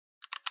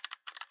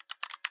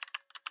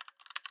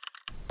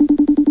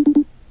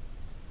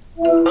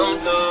Come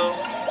through,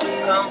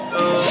 come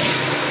through,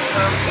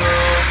 come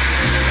through,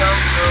 come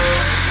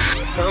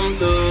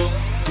through,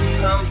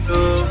 come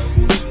through,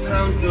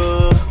 come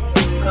through,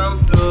 come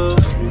through,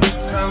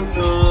 come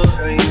through.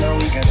 Girl, you know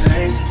we got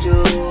nice to do,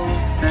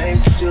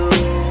 nice to do.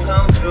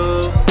 Come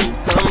through,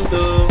 come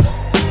through,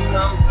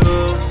 come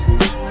through,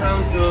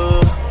 come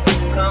through,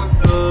 come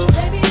through.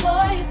 Baby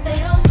boy, you stay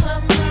on my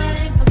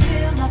mind,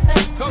 fulfill my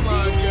fantasy. Come on,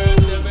 girl,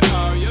 tell me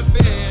how you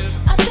feel.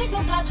 I think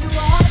about you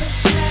all the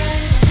time.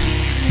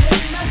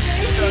 In my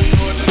dreams.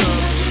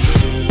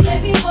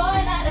 Baby boy,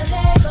 not a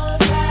day goes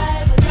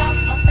by without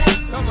my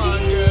fantasy. Come on,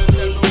 girl,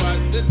 tell me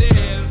what's the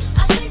deal. I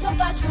think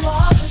about you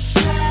all the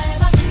time.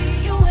 I see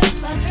you in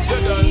my dreams. You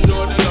don't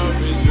know the love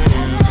is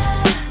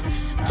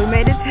real. We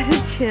made it to the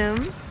gym.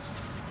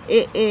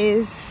 It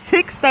is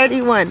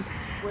 6:31.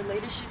 We're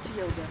late as shit to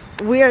yoga.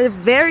 We are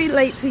very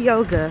late to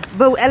yoga,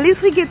 but at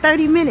least we get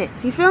 30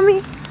 minutes. You feel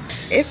me?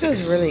 It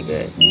feels really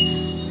good.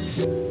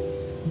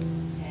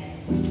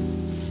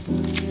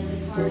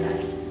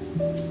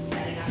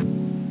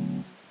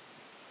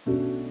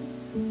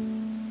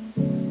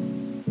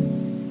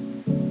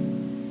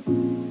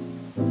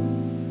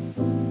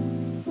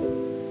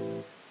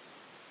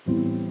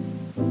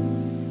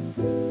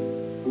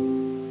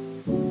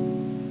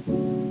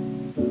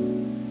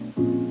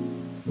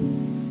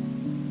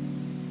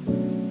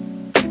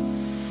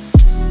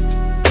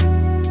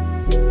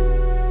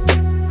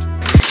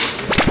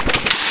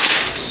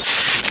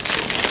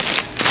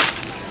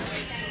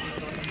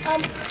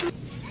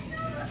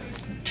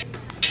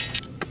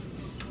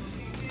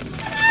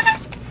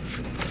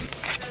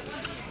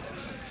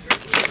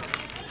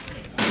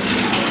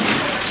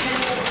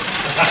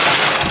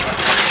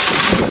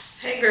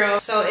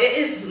 So it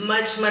is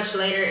much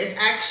later. It's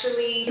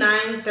actually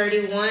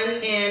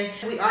 9:31 and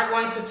we are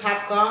going to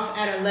Topgolf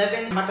at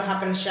 11. I'm about to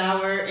hop in the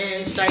shower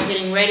and start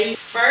getting ready.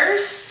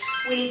 First,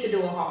 we need to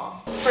do a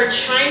haul. For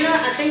Chyna,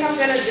 I think I'm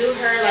gonna do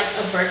her like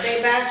a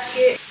birthday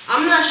basket.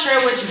 I'm not sure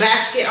which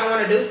basket I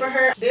want to do for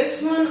her.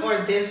 This one or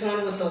this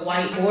one with the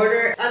white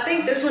border. I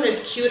think this one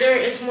is cuter.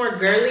 It's more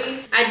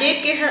girly. I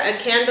did get her a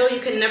candle.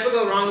 You can never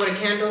go wrong with a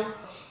candle.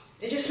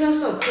 It just smells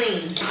so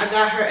clean. I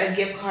got her a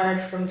gift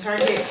card from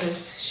Target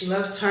because she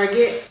loves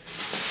Target.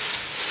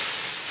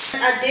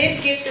 I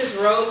did get this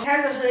robe. It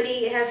has a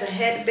hoodie, it has a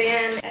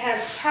headband, it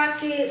has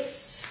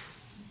pockets.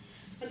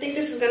 I think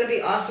this is gonna be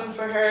awesome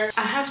for her.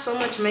 I have so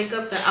much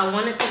makeup that I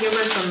wanted to give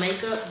her some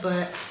makeup,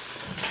 but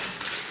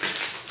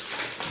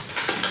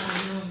I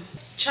don't know.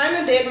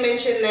 Chyna did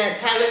mention that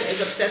Tylan is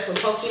obsessed with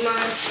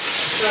Pokemon.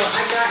 So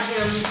I got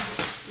him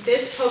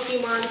this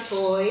Pokemon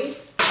toy.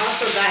 I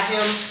also got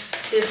him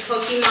this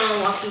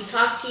Pokemon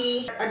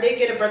walkie-talkie. I did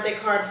get a birthday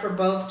card for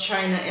both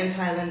Chyna and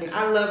Tylan.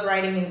 I love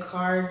writing in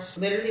cards.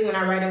 Literally, when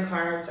I write in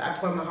cards, I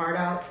pour my heart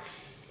out.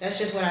 That's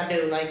just what I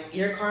do. Like,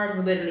 your card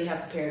will literally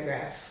have a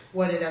paragraph.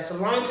 Whether that's a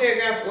long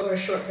paragraph or a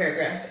short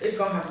paragraph, it's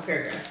gonna have a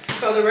paragraph.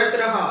 So the rest of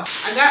the haul.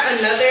 I got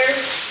another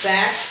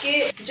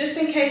basket, just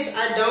in case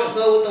I don't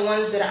go with the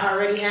ones that I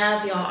already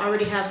have. Y'all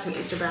already have some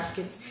Easter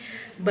baskets.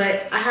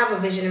 But I have a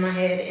vision in my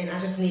head and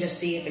I just need to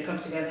see if it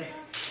comes together.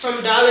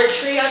 From Dollar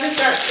Tree, I just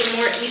got some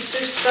more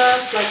Easter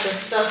stuff, like the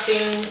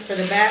stuffing for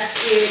the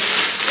basket.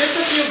 Just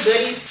a few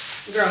goodies.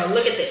 Girl,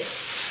 look at this.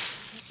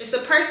 It's a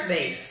purse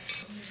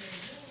base.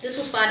 This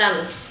was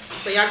 $5.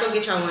 So y'all go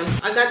get y'all one.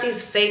 I got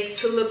these fake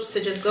tulips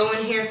to just go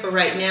in here for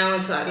right now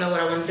until I know what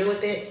I want to do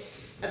with it.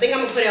 I think I'm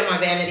going to put it on my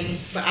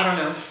vanity, but I don't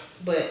know.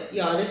 But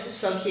y'all, this is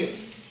so cute.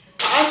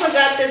 I also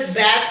got this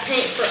bath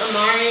paint for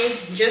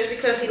Amari just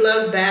because he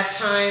loves bath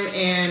time,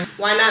 and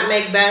why not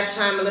make bath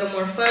time a little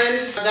more fun.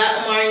 I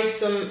got Amari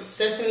some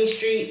Sesame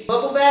Street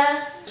bubble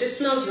bath. This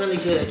smells really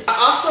good. I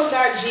also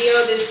got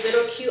Gio this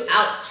little cute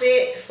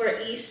outfit for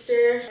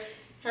Easter.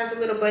 Has a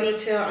little bunny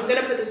tail. I'm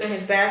gonna put this in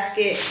his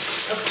basket.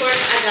 Of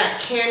course, I got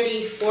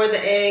candy for the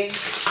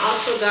eggs. I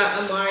also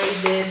got Amari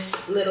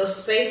this little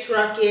space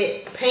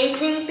rocket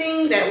painting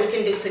thing that we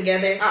can do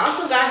together. I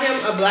also got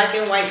him a black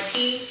and white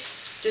tee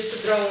just to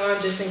throw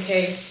on, just in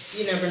case.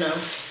 You never know.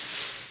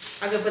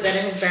 I could put that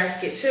in his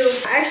basket too.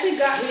 I actually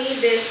got me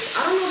this,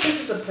 I don't know if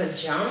this is a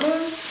pajama.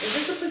 Is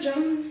this a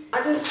pajama?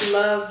 I just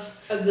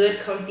love a good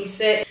comfy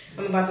set.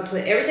 I'm about to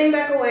put everything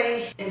back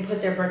away and put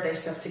their birthday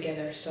stuff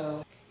together.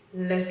 So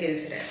let's get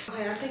into that.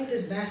 Okay, I think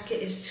this basket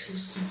is too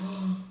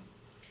small.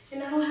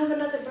 And I don't have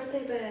another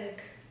birthday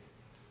bag.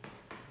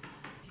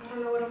 I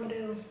don't know what I'm gonna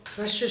do.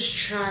 Let's just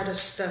try to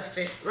stuff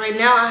it. Right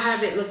now I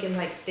have it looking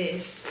like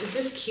this. Is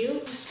this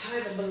cute? Let's tie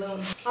the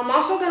balloon. I'm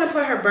also gonna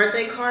put her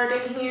birthday card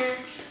in here.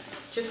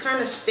 Just kind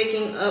of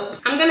sticking up.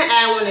 I'm gonna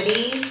add one of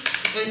these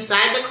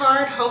inside the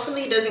card.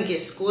 Hopefully it doesn't get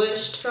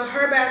squished. So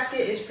her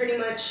basket is pretty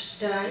much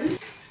done.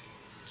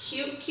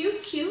 Cute,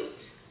 cute,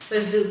 cute.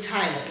 Let's do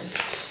Tylan's.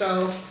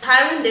 So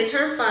Tylan did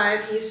turn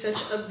 5. He's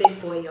such a big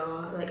boy,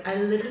 y'all. Like, I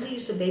literally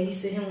used to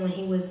babysit him when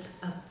he was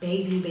a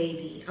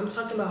baby. I'm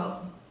talking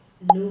about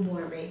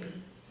newborn baby.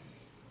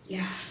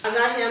 Yeah. I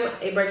got him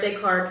a birthday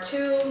card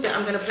too that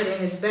I'm gonna put in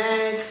his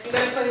bag. I'm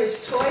gonna put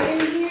his toy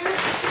in here.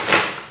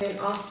 And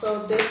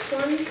also this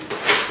one.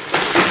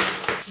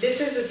 This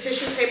is the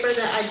tissue paper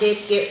that I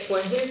did get for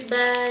his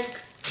bag.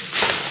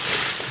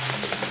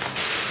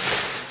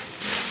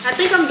 I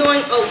think I'm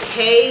doing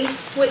okay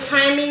with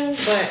timing,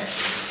 but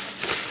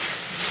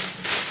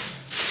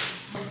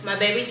my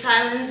baby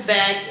Tylan's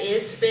bag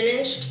is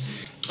finished.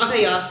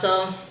 Okay, y'all,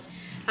 so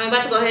I'm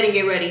about to go ahead and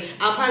get ready.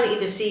 I'll probably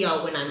either see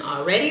y'all when I'm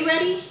already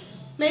ready,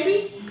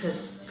 maybe,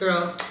 because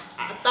girl,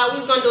 I thought we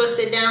was gonna do a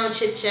sit down,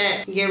 chit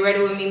chat, get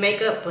ready with me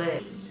makeup,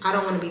 but I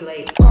don't want to be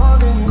late.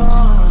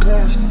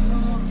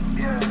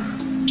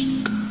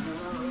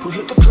 Who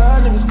hit the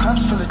club and his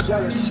cups full of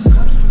jealous.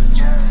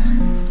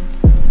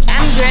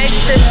 I'm Greg's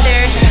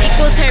sister,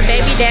 equals her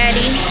baby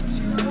daddy.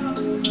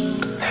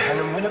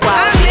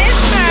 I miss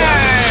her.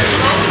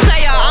 So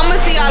y'all, I'm gonna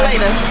see y'all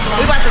later.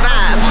 We about to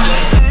vibe.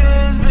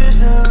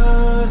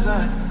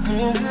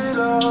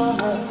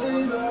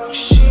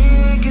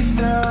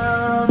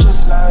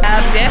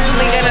 I'm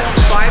definitely gonna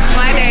spark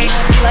my day.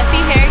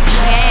 Fluffy hair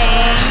gang.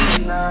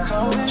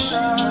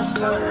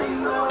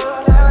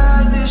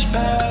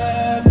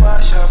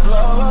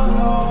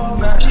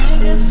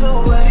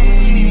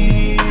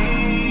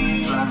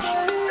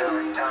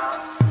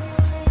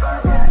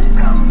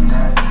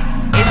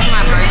 It's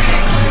my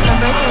birthday. My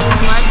birthday was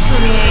March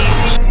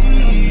 28th.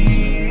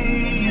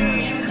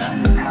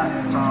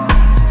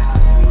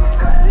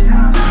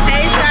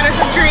 Hayes got us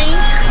a drink.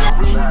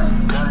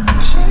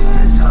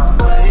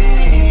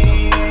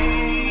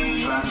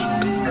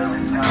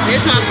 This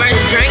is my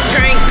first drink.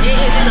 It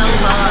is so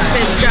hard.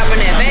 Since dropping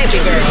that baby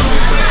girl.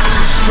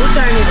 Whose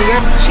turn is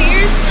it?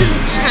 Cheers to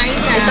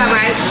Chyna. It's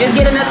alright. Just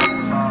get another.